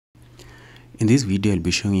In this video, I'll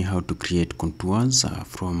be showing you how to create contours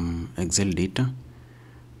from Excel data.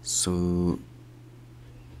 So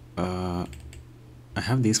I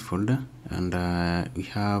have this folder, and we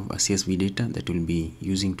have a CSV data that we'll be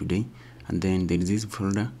using today, and then there is this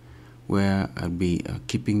folder where I'll be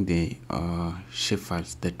keeping the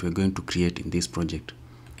shapefiles that we're going to create in this project.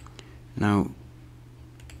 Now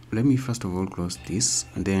let me first of all close this,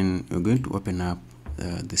 and then we're going to open up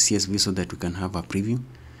the CSV so that we can have a preview.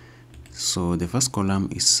 So the first column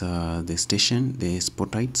is the station, the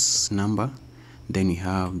spotlights number. Then we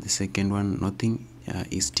have the second one, nothing,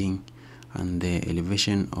 easting, and the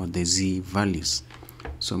elevation or the Z values.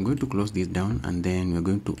 So I'm going to close this down, and then we're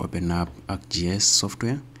going to open up ArcGIS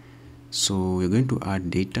software. So we're going to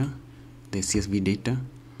add data, the CSV data.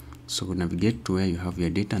 So navigate to where you have your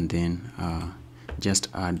data, and then just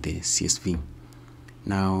add the CSV.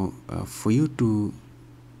 Now for you to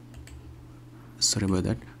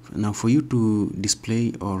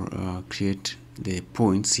display or create the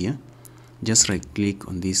points here, just right click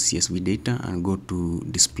on this CSV data and go to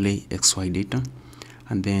display XY data,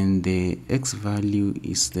 and then the X value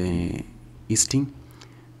is the easting,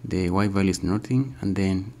 the Y value is nothing, and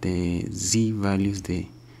then the Z value is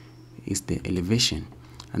the elevation.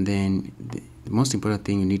 And then the most important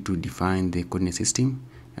thing, you need to define the coordinate system,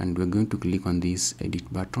 and we're going to click on this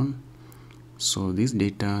edit button. So this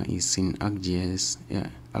data is in ArcGIS,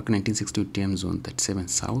 Arc 1962 time zone 37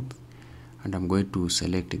 south, and I'm going to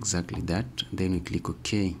select exactly that. Then we click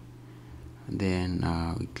OK, and then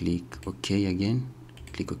we click OK again,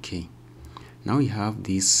 click OK. Now we have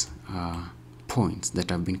these points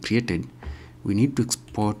that have been created. We need to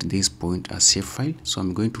export this point as shapefile. So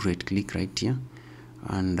I'm going to right click right here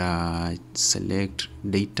and select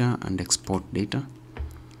data and export data.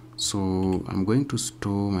 So I'm going to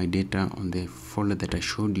store my data on the folder that I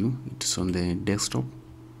showed you. It's on the desktop,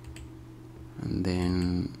 and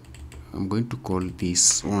then I'm going to call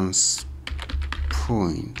this one's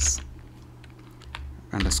points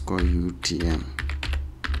underscore UTM.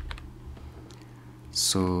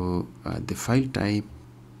 So the file type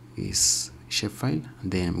is shapefile,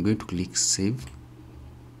 and then I'm going to click save.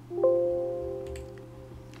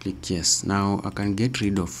 Click yes. Now I can get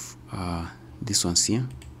rid of this ones here.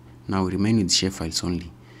 Now we remain with shapefiles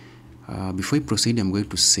only. Before I proceed, I'm going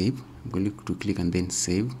to save. I'm going to click and then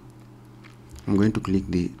save. I'm going to click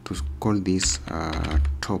to call this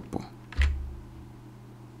topo,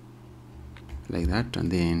 like that,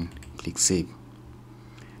 and then click save.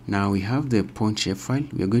 Now we have the point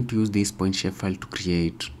shapefile. We are going to use this point shapefile to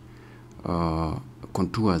create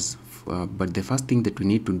contours. But the first thing that we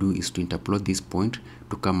need to do is to interpolate this point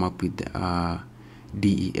to come up with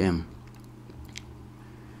DEM.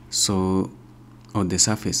 So on the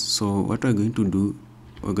surface. So what we're going to do,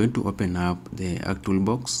 we're going to open up the Arc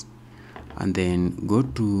toolbox, and then go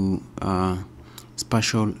to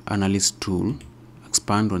spatial analysis tool,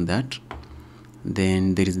 expand on that.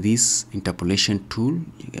 Then there is this interpolation tool,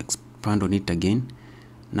 you expand on it again.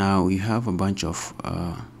 Now you have a bunch of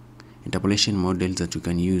interpolation models that you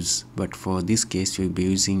can use, but for this case you'll be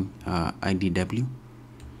using IDW.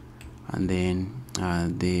 And then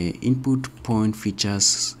the input point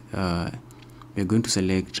features, we're going to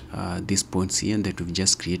select these points here that we've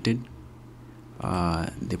just created,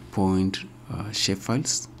 the point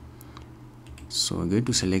shapefiles. So we're going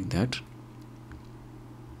to select that.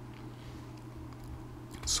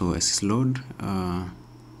 So as it's load,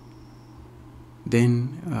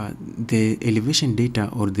 then the elevation data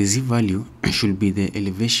or the Z value should be the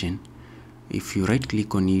elevation. If you right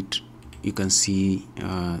click on it, you can see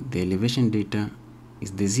the elevation data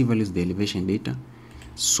is the Z value is the elevation data.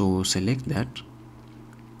 So select that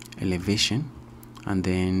elevation, and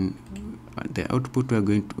then the output we are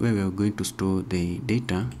going to store the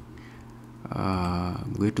data.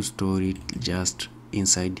 I'm going to store it just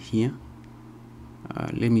inside here.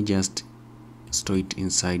 Let me just store it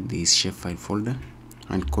inside this shapefile folder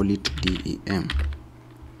and call it DEM,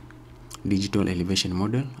 digital elevation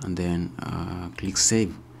model, and then click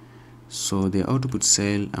save. So the output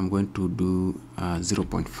cell, I'm going to do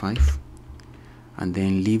 0.5, and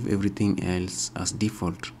then leave everything else as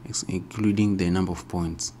default, including the number of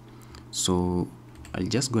points. So I'll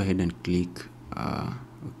just go ahead and click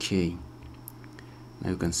OK. Now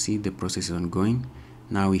you can see the process is ongoing.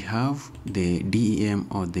 Now we have the DEM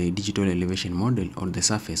or the digital elevation model or the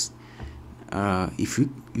surface. If we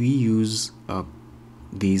use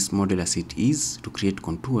this model as it is to create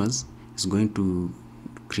contours, it's going to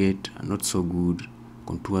create not so good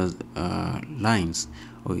contours lines.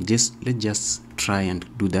 Or let's just try and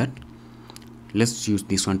do that. Let's use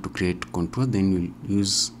this one to create contours. Then we'll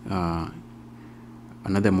use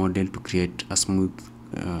another model to create a smooth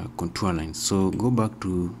contour line. So go back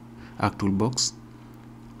to Arc Toolbox,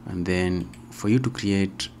 and then for you to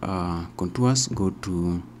create contours, go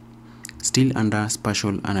to still under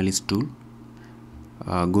Spatial Analyst tool,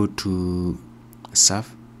 go to surface,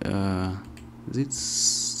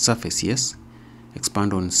 yes,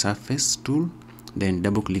 expand on surface tool, then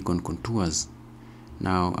double click on contours.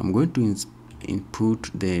 Now I'm going to input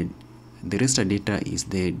the raster data is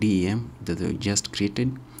the DEM that we just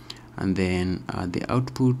created, and then the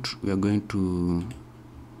output we are going to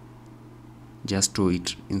just store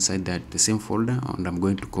it inside the same folder, and I'm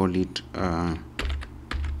going to call it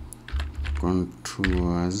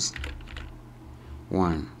contours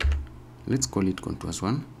 1. Let's call it contours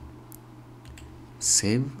 1.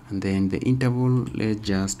 Save, and then the interval, let's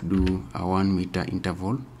just do a 1 meter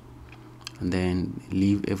interval, and then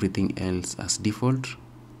leave everything else as default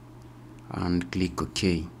and click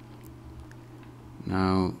OK.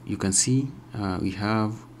 Now you can see we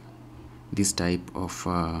have this type of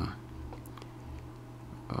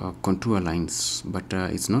contour lines, but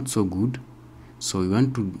it's not so good, so we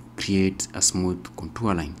want to create a smooth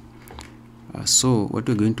contour line. So what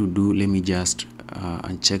we're going to do, let me just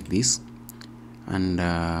uncheck this, and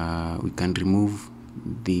we can remove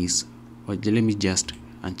this, or let me just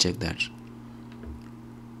uncheck that.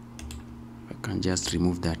 I can just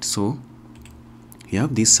remove that. So you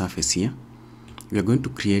have this surface here. We are going to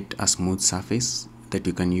create a smooth surface that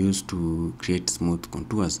we can use to create smooth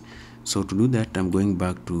contours. So to do that, I'm going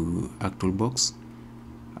back to Arc Toolbox,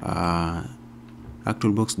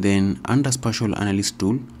 then under Spatial Analyst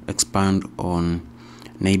tool, expand on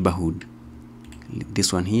neighborhood,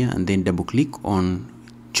 this one here, and then double click on,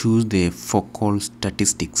 choose the focal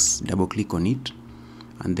statistics, double click on it,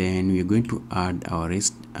 and then we're going to add our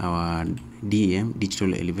DEM,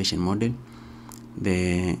 digital elevation model.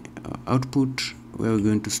 The output where we're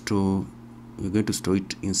going to store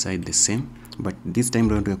it inside the same, but this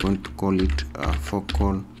time around we're going to call it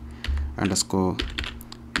focal underscore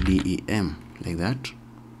DEM, like that.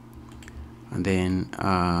 And then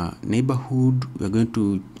neighborhood,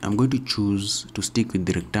 I'm going to choose to stick with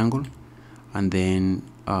the rectangle, and then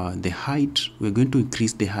the height, we're going to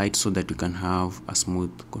increase the height so that we can have a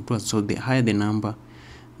smooth contour. So the higher the number,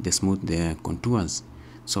 the smooth the contours.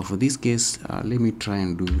 So for this case, let me try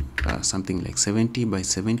and do something like 70 by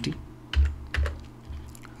 70,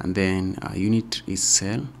 and then unit is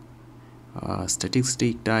cell.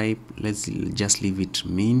 Statistic type, let's just leave it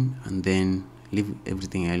mean, and then leave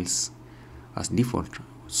everything else as default.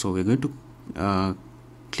 So we're going to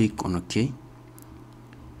click on OK,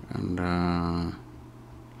 and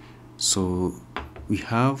so we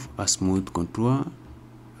have a smooth contour,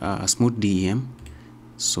 a smooth DEM.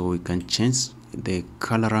 So we can change the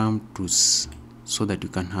color ramp to so that you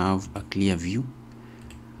can have a clear view,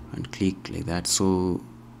 and click like that. So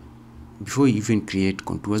before you even create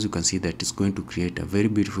contours, you can see that it's going to create a very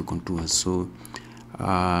beautiful contour. So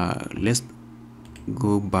let's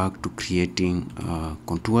go back to creating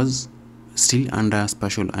contours. Still under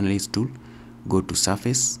Spatial Analyst tool, go to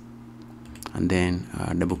surface, and then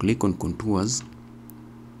double click on contours,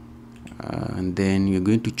 and then you're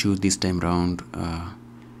going to choose this time round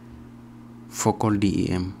focal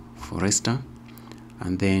DEM for raster,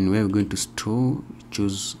 and then where we're going to store,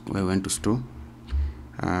 choose where we want to store.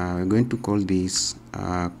 We're going to call this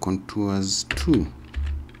contours 2.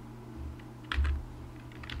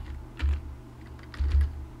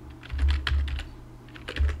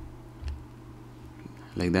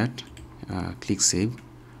 Like that. Click save,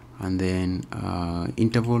 and then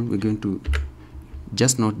interval, we're going to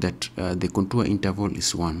just note that the contour interval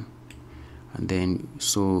is 1, and then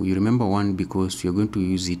so you remember 1 because you're going to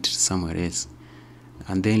use it somewhere else,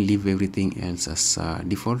 and then leave everything else as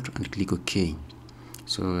default and click OK.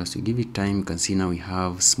 So as you give it time, you can see now we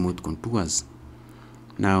have smooth contours.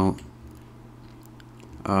 Now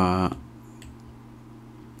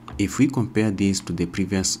if we compare this to the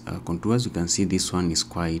previous contours, you can see this one is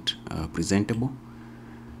quite presentable.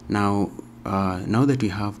 Now that we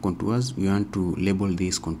have contours, we want to label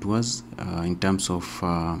these contours in terms of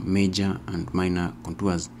major and minor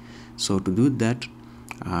contours. So to do that,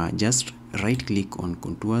 just right click on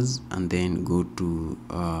contours, and then go to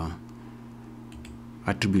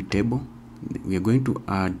attribute table. We are going to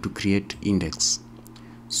add to create index.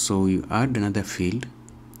 So you add another field,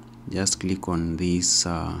 just click on this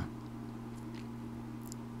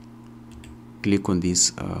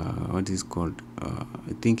what is called,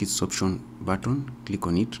 I think it's option button. Click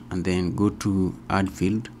on it, and then go to add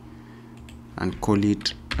field and call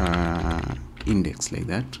it index, like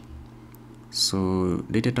that. So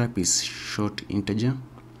data type is short integer,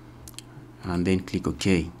 and then click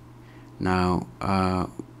OK. Now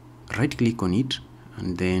right click on it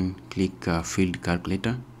and then click field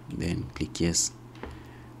calculator, then click yes.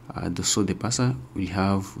 So the parser will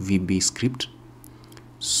have VB script.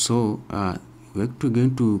 So what we're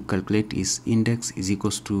going to calculate is index is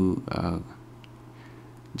equals to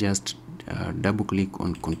just double click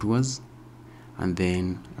on contours and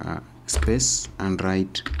then space and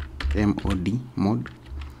write mod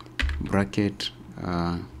bracket.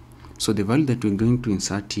 So the value that we're going to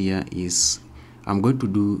insert here is, I'm going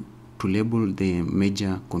to label the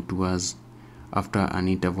major contours after an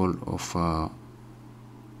interval of a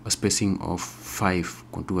spacing of 5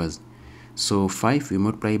 contours. So 5 we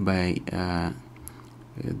multiply by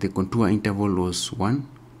the contour interval was 1,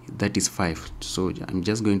 that is 5. So I'm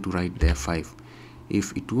just going to write there 5.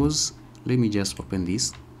 If it was, let me just open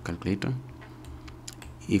this calculator.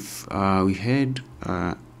 If we had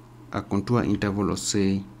a contour interval of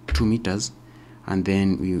say 2 meters, and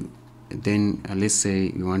then let's say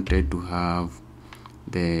we wanted to have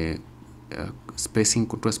the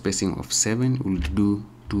contour spacing of 7, we'll do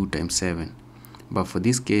 2 times 7. But for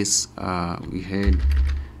this case we had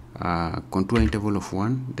contour interval of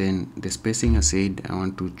 1, then the spacing, I said I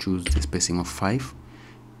want to choose the spacing of 5,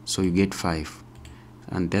 so you get 5,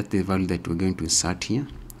 and that's the value that we're going to insert here.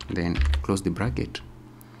 Then close the bracket.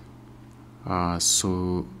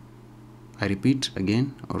 So I repeat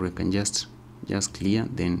again, or we can just clear,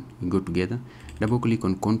 then we go together, double click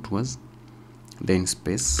on contours, then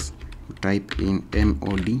space, type in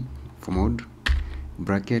mod for mod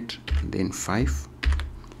bracket, then 5,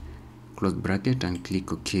 close bracket and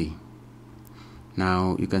click OK.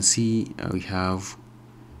 Now you can see we have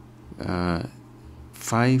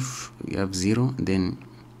 5, we have 0, then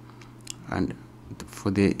and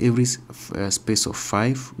for the every space of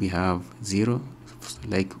 5 we have 0,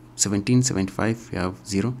 like 1775 we have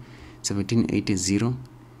 0, 1780 0,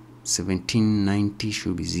 1790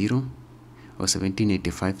 should be 0, or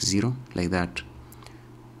 1785 0, like that.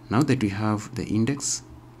 Now that we have the index,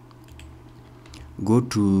 go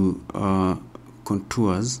to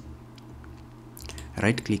contours,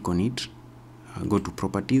 right click on it, go to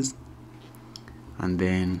properties, and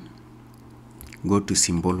then go to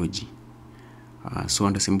symbology. So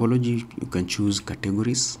under symbology you can choose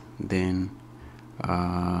categories, then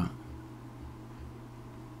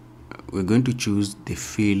we're going to choose the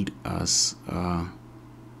field as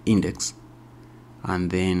index,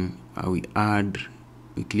 and then we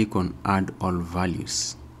click on add all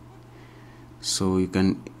values. So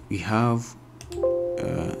we have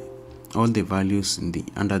all the values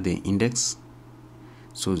under the index.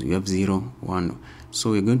 So you have 0, 1.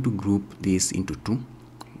 So we're going to group this into 2.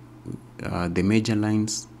 The major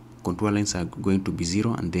lines, contour lines, are going to be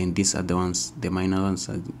 0, and then these other ones, the minor ones,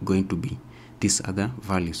 are going to be these other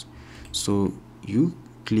values. So you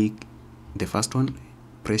click the first one,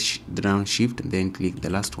 press down shift, then click the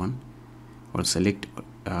last one, or select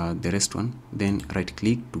the rest one, then right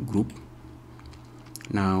click to group.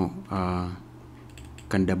 Now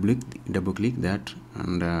can double click that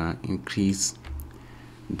and increase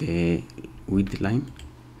the width line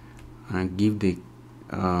and give the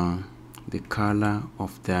color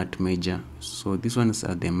of that major. So this one is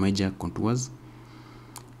the major contours.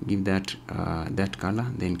 Give that that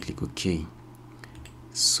color, then click OK.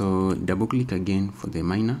 So double click again for the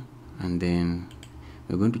minor, and then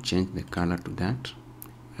we're going to change the color to that.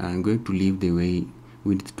 I'm going to leave the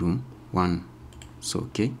width to 1. So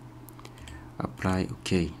OK, apply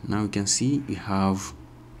OK. Now you can see we have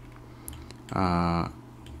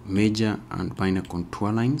major and minor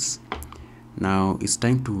contour lines. Now it's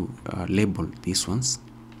time to label these ones,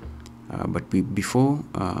 but before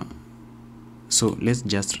so let's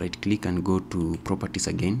just right click and go to properties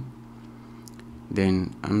again,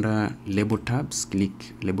 then under label tabs,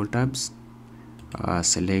 click label tabs,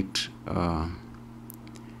 select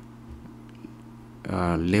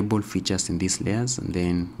label features in these layers, and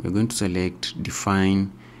then we're going to select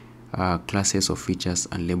define classes of features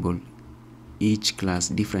and label each class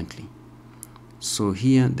differently. So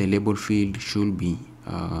here the label field should be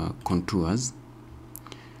contours.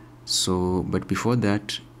 So but before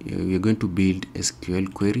that we are going to build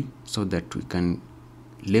SQL query so that we can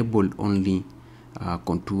label only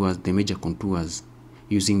contours, the major contours,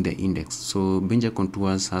 using the index. So major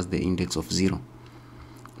contours has the index of 0.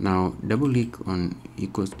 Now double click on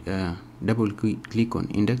click on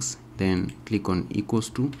index, then click on equals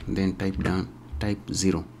to, then type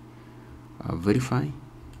 0, verify,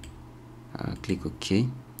 click OK.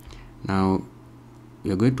 Now we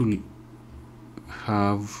are going to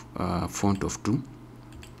have a font of 2.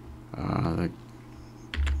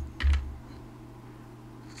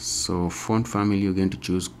 So font family, you're going to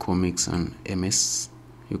choose comics and MS.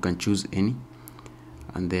 You can choose any.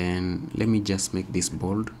 And then let me just make this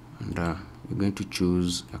bold, and you're going to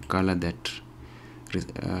choose a color that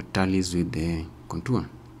tallies with the contour.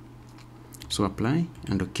 So apply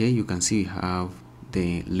and okay. You can see we have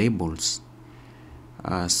the labels.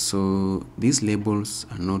 So these labels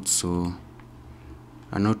are not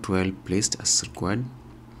well placed as required.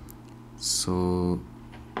 So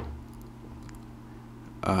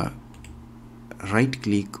right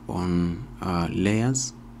click on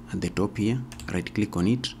layers at the top here, right click on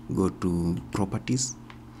it, go to properties,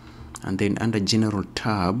 and then under general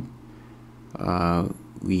tab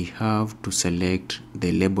we have to select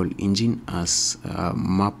the label engine as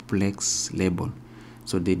Maplex label.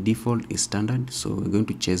 So the default is standard, so we're going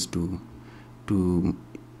to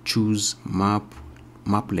choose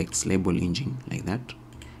Maplex label engine like that.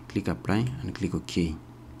 Click apply and click OK.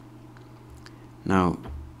 Now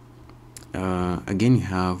again you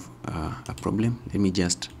have a problem. Let me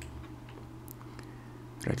just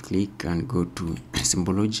right click and go to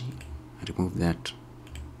symbology, remove that,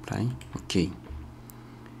 apply, okay.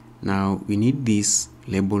 Now we need these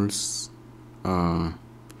labels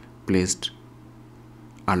placed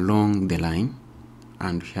along the line,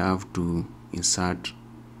 and we have to insert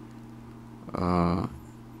a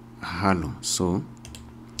halo. So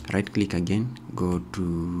right click again, go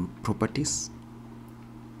to properties,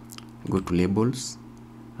 go to labels,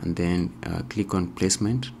 and then click on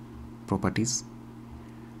placement, properties,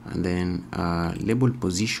 and then label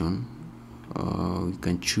position. You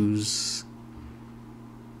can choose,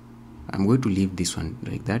 I'm going to leave this one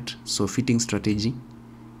like that. So fitting strategy,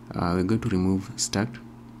 we're going to remove stacked,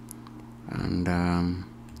 and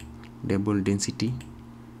label density.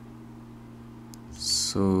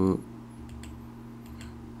 So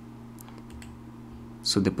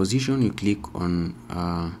the position, you click on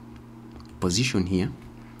position here.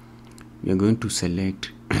 You're going to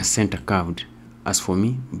select center curved as for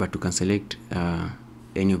me, but you can select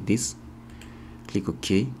any of these. Click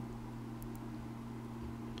OK,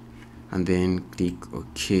 and then click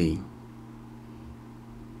OK.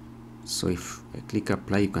 So if I click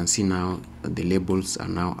apply, you can see now that the labels are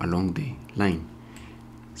now along the line.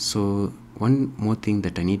 So one more thing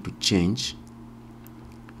that I need to change,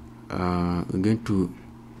 we're going to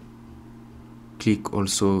click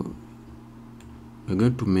also, we're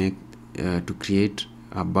going to make to create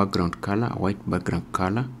a background color, a white background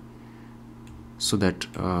color, so that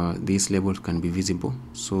these labels can be visible.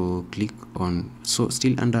 So click on, so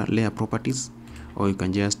still under layer properties, or you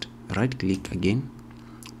can just right click again,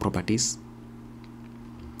 properties,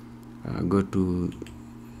 go to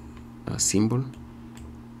symbol,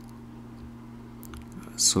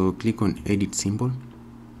 so click on edit symbol.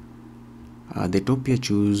 The top here,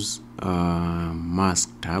 choose mask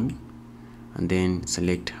tab, and then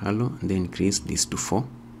select halo, and then increase this to 4.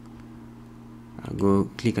 Go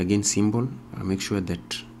click again symbol, make sure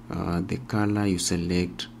that the color you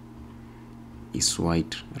select is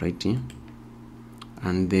white right here,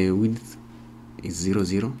 and the width is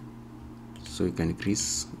 00, so you can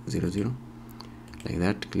increase 00 like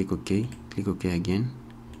that. Click OK, click OK again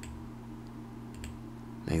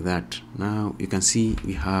like that. Now you can see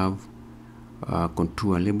we have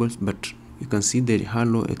contour labels, but you can see the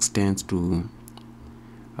halo extends to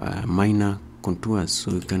minor contours,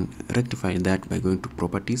 so you can rectify that by going to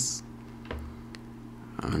properties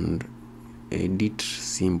and edit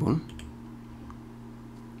symbol,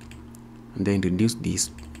 and then reduce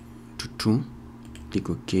this to 2. Click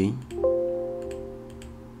OK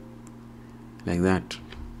like that.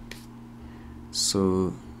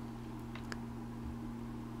 So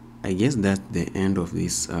I guess that's the end of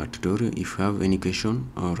this tutorial. If you have any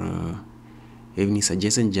question or any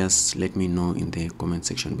suggestion, just let me know in the comment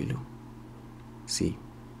section below. See.